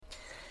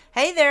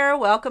Hey there,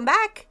 welcome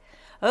back.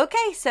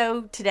 Okay,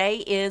 so today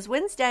is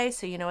Wednesday,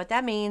 so you know what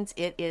that means.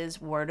 It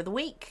is Word of the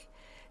Week.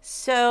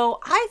 So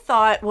I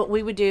thought what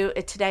we would do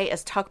today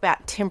is talk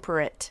about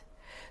temperate.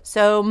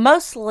 So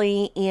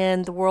mostly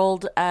in the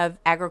world of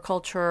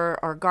agriculture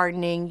or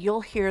gardening, you'll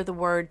hear the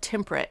word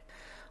temperate.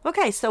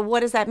 Okay, so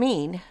what does that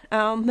mean?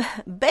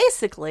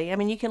 Basically,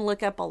 you can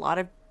look up a lot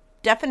of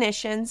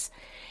definitions,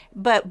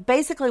 but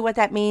basically what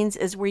that means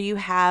is where you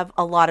have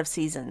a lot of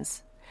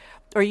seasons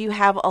or you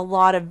have a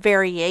lot of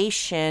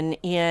variation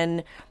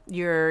in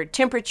your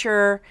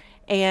temperature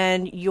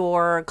and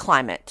your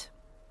climate.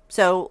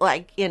 So,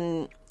 like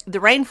in the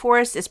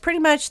rainforest, it's pretty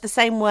much the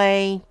same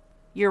way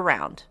year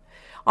round.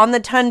 On the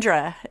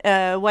tundra,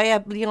 way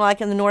up, like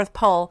in the North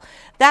Pole,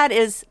 that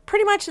is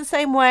pretty much the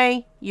same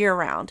way year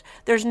round.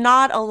 There's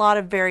not a lot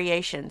of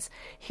variations.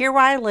 Here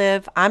where I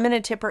live, I'm in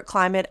a temperate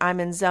climate. I'm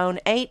in zone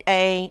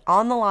 8A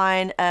on the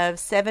line of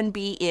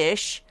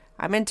 7B-ish.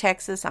 I'm in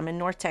Texas. I'm in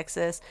North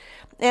Texas.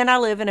 And I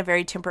live in a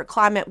very temperate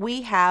climate.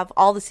 We have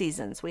all the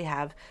seasons. We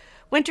have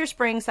winter,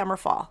 spring, summer,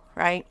 fall,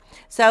 right?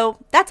 So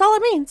that's all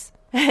it means.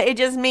 It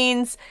just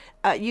means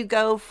you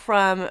go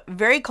from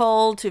very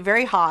cold to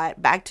very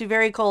hot, back to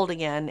very cold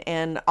again,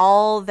 and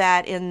all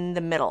that in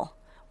the middle,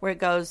 where it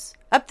goes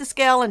up the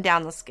scale and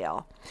down the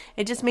scale.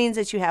 It just means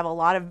that you have a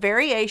lot of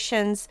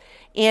variations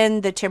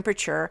in the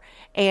temperature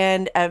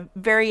and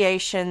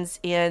variations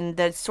in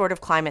the sort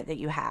of climate that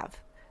you have.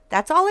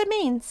 That's all it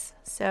means.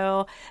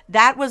 So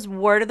that was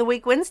Word of the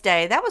Week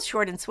Wednesday. That was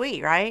short and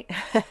sweet, right?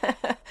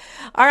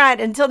 All right,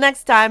 until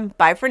next time,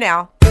 bye for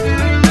now.